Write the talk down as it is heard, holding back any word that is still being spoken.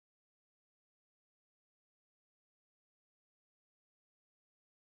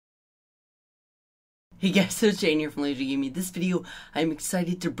Hey guys, so Shane here from LazerGaming. This video, I'm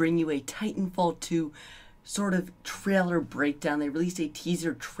excited to bring you a Titanfall 2 sort of trailer breakdown. They released a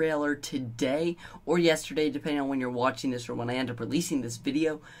teaser trailer today or yesterday, depending on when you're watching this or when I end up releasing this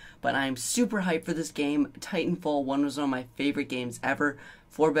video. But I'm super hyped for this game. Titanfall 1 was one of my favorite games ever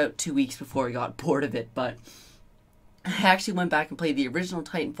for about 2 weeks before I got bored of it. But I actually went back and played the original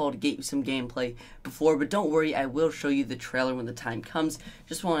Titanfall to get you some gameplay before, but don't worry, I will show you the trailer when the time comes.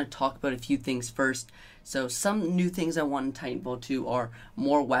 Just want to talk about a few things first. So some new things I want in Titanfall 2 are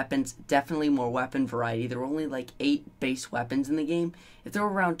more weapons, definitely more weapon variety. There were only like 8 base weapons in the game. If there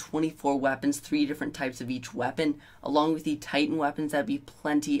were around 24 weapons, 3 different types of each weapon, along with the Titan weapons, that'd be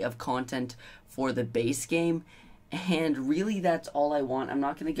plenty of content for the base game. And really that's all I want. I'm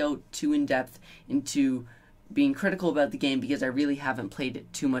not going to go too in depth into being critical about the game because I really haven't played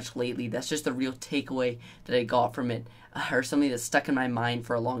it too much lately. That's just the real takeaway that I got from it, or something that's stuck in my mind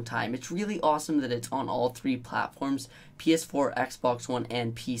for a long time. It's really awesome that it's on all 3 platforms, PS4, Xbox One,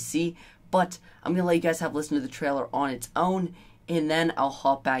 and PC, but I'm going to let you guys have a listen to the trailer on its own, and then I'll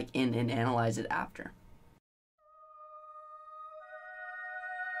hop back in and analyze it after.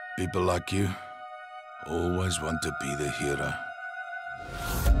 People like you always want to be the hero.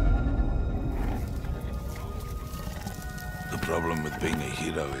 The problem with being a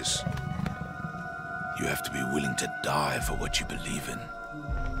hero is you have to be willing to die for what you believe in.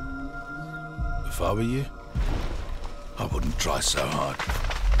 If I were you, I wouldn't try so hard.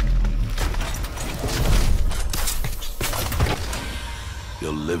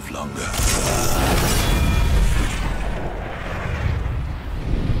 You'll live longer.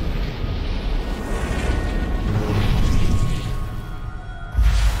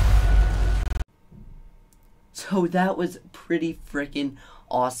 So that was pretty freaking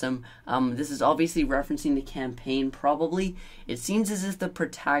awesome. This is obviously referencing the campaign, probably. It seems as if the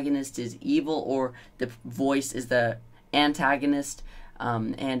protagonist is evil or the voice is the antagonist.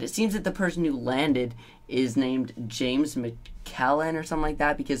 And it seems that the person who landed is named James McCallan or something like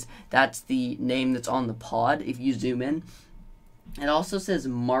that, because that's the name that's on the pod if you zoom in. It also says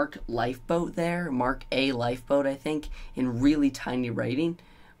Mark Lifeboat there, Mark A Lifeboat, I think, in really tiny writing,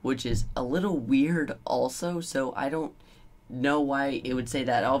 which is a little weird also, so I don't know why it would say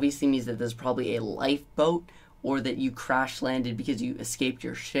that. It obviously means that there's probably a lifeboat, or that you crash landed because you escaped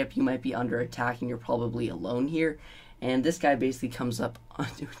your ship. You might be under attack and you're probably alone here. And this guy basically comes up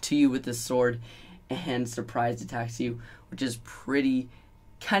to you with his sword and surprise attacks you, which is pretty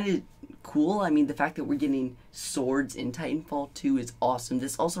kind of cool. I mean, the fact that we're getting swords in Titanfall 2 is awesome.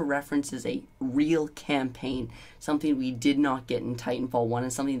 This also references a real campaign, something we did not get in Titanfall 1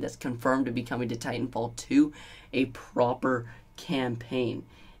 and something that's confirmed to be coming to Titanfall 2, a proper campaign.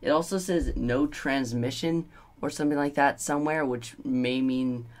 It also says no transmission or something like that somewhere, which may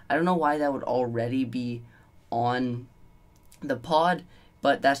mean, I don't know why that would already be on the pod,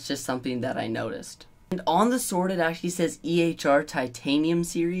 but that's just something that I noticed. And on the sword, it actually says EHR Titanium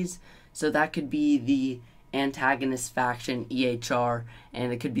Series, so that could be the antagonist faction, EHR,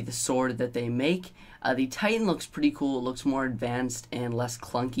 and it could be the sword that they make. The Titan looks pretty cool. It looks more advanced and less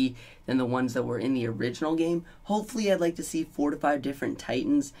clunky than the ones that were in the original game. Hopefully, I'd like to see 4 to 5 different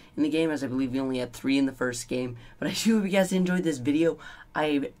Titans in the game, as I believe we only had 3 in the first game. But I do hope you guys enjoyed this video.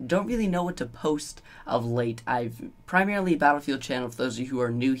 I don't really know what to post of late. I've primarily Battlefield channel for those of you who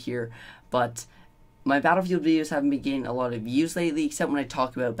are new here, but my Battlefield videos haven't been getting a lot of views lately, except when I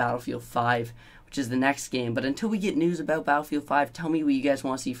talk about Battlefield 5, which is the next game. But until we get news about Battlefield 5, tell me what you guys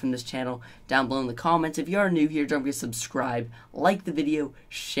want to see from this channel down below in the comments. If you are new here, don't forget to subscribe, like the video,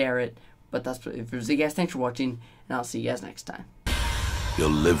 share it. But that's it for you guys. Thanks for watching, and I'll see you guys next time. You'll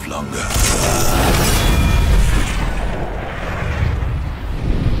live longer.